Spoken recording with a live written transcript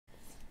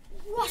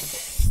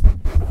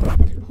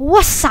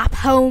What's up,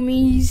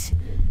 homies?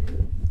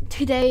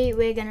 Today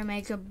we're gonna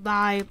make a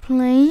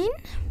biplane.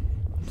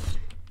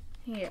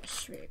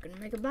 Yes, we're gonna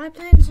make a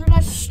biplane, so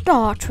let's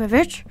start with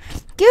it.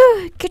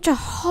 Get a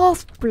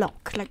half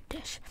block like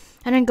this,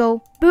 and then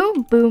go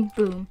boom, boom,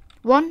 boom.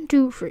 1,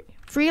 2, 3.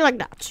 3 like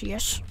that,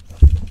 yes.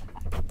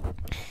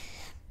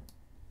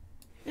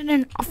 And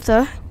then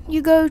after,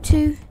 you go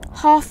to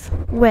half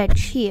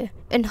wedge here,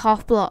 in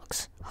half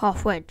blocks,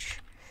 half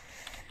wedge.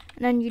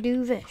 And then you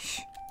do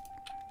this.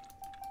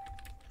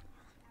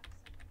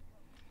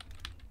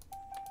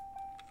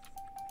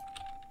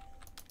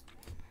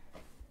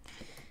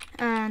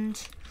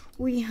 And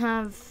we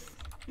have,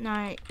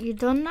 now you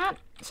done that,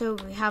 so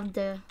we have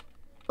the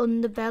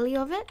underbelly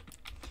of it.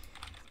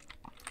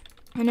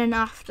 And then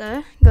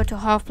after, go to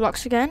half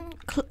blocks again,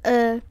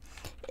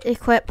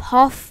 equip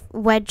half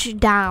wedge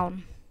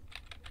down.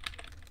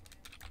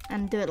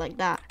 And do it like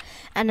that.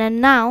 And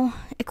then now,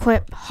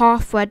 equip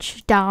half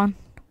wedge down,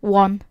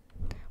 1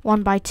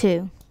 by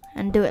 2.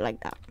 And do it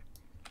like that.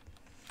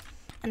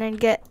 And then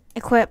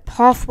equip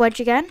half wedge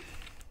again.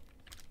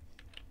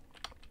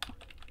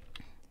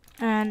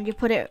 And you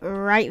put it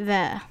right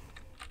there.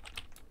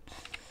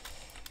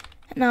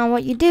 Now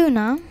what you do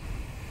now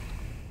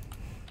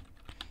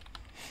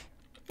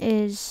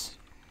is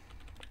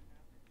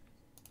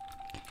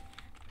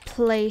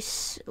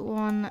place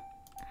one,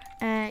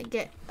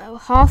 get a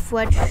half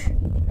wedge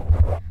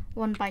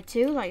 1 by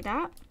 2 like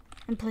that,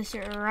 and place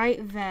it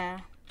right there,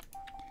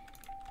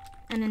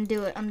 and then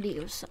do it on the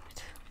other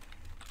side.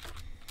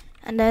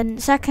 And then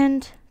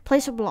second,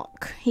 place a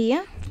block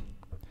here,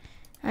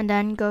 and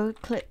then go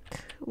click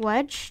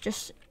wedge,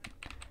 just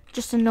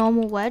a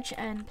normal wedge,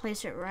 and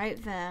place it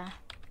right there.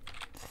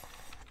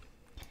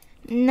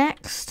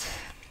 Next,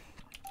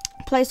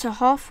 place a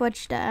half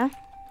wedge there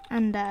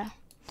and there,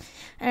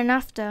 and then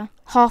after,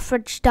 half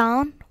wedge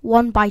down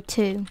 1 by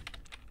 2.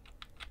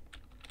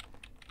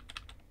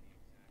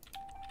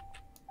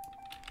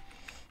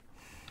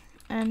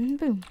 And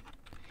boom,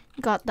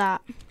 got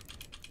that.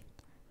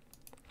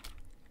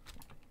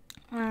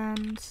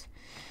 And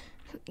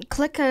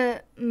click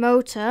a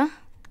motor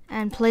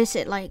and place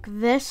it like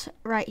this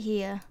right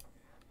here,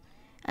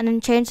 and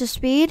then change the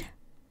speed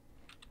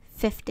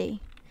 50.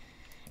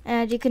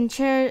 And you can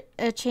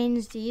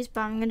change these,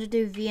 but I'm gonna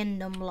do V and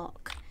num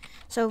lock.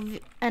 So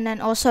and then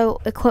also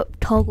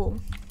equip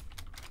toggle.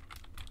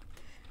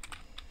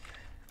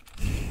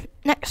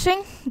 Next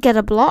thing, get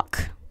a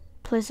block,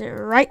 place it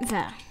right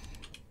there,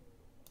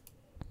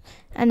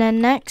 and then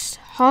next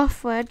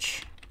half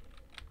wedge,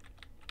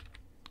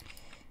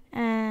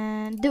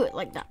 and do it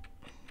like that.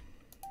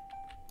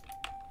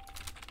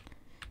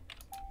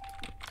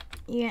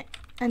 Yeah,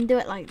 and do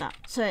it like that,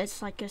 so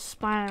it's like a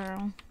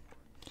spiral.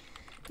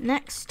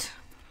 Next,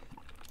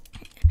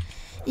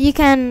 you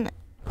can,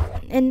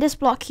 in this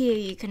block here,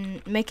 you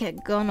can make it a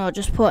gun or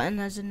just put in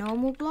as a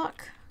normal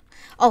block.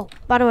 Oh,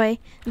 by the way,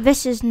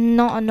 this is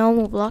not a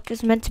normal block,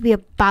 it's meant to be a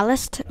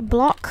ballast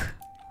block.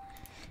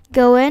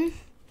 Go in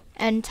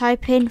and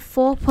type in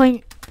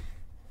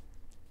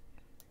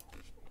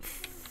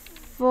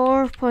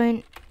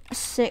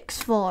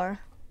 4.64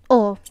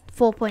 or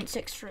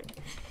 4.63.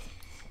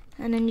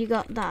 And then you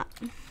got that.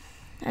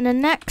 And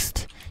then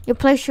next, you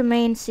place your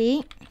main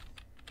seat,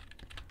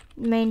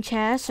 main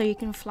chair, so you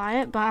can fly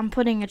it. But I'm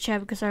putting a chair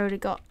because I already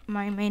got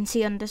my main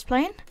seat on this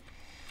plane.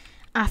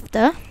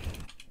 After,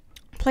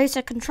 place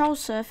a control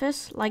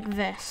surface like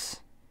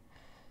this.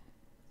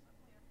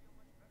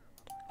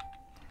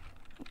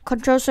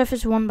 Control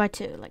surface 1 by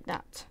 2, like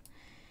that.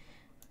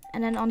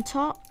 And then on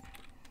top,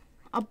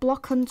 a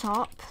block on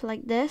top,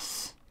 like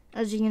this.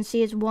 As you can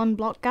see, it's 1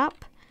 block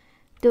gap.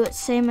 Do it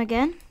same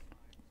again.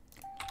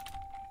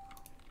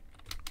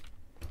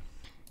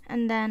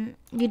 And then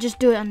you just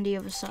do it on the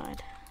other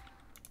side.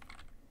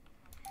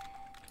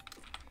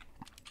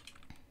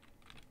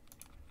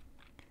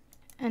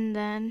 And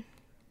then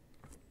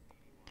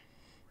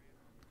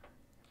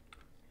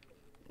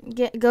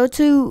go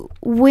to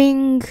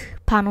wing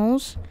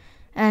panels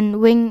and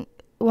wing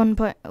 1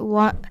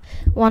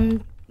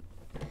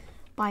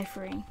 by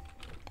 3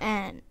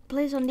 and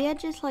place on the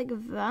edges like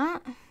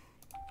that.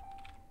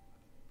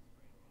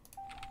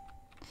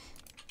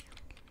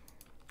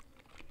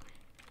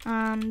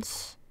 And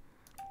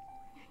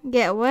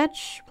get a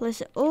wedge,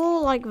 place it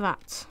all like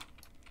that.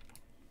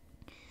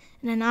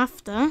 And then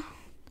after,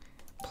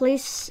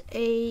 place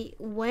a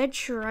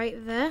wedge right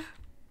there.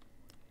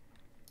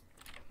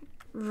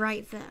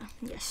 Right there,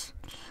 yes.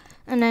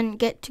 And then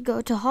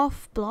go to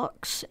half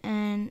blocks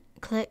and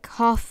click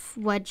half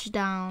wedge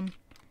down.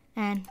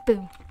 And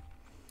boom.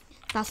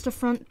 That's the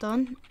front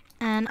done.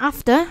 And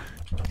after,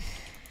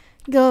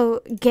 go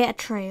get a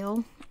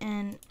trail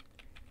and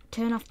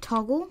turn off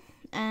toggle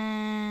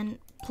and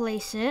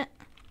place it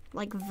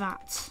like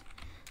that.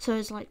 So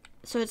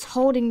it's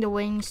holding the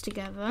wings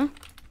together.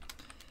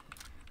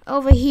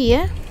 Over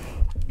here,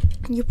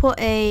 you put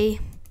a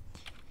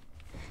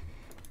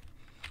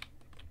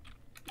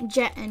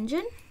jet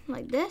engine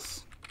like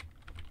this,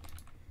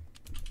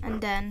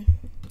 and then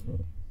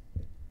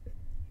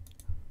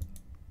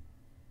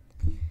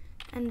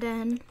And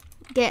then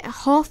get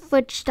half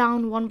wedge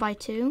down 1 by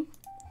 2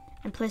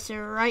 and place it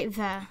right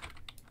there.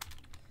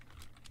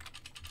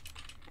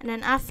 And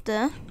then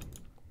after,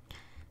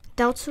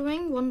 delta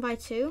ring 1 by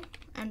 2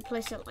 and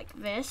place it like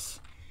this.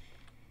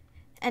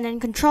 And then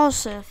control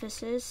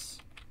surfaces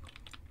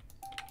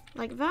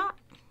like that.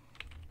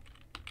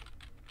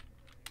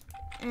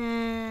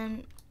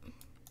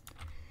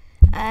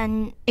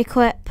 And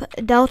equip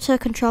delta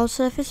control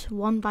surface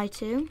 1 by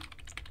 2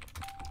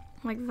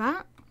 like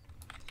that.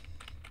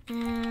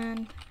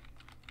 And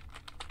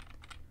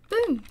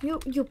boom,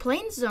 your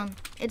plane's done.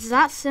 It's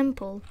that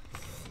simple.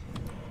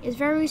 It's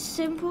very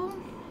simple.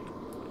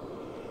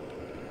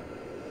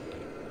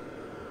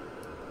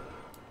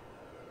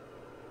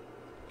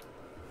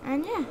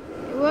 And yeah,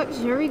 it works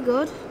very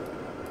good.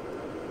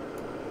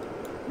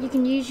 You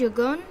can use your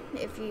gun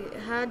if you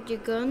had your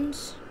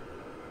guns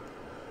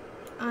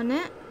on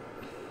it.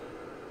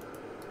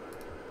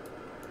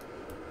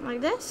 Like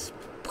this.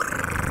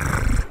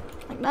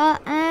 Like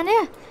that. And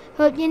yeah,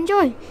 hope you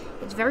enjoy.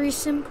 It's very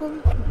simple,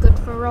 good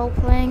for role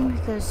playing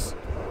because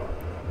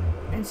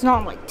it's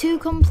not like too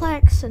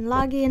complex and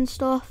laggy and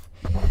stuff.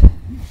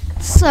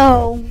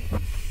 So,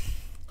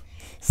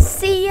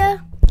 see ya.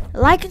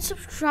 Like and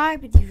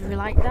subscribe if you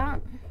like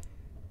that.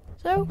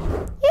 So,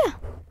 yeah.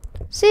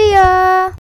 See ya.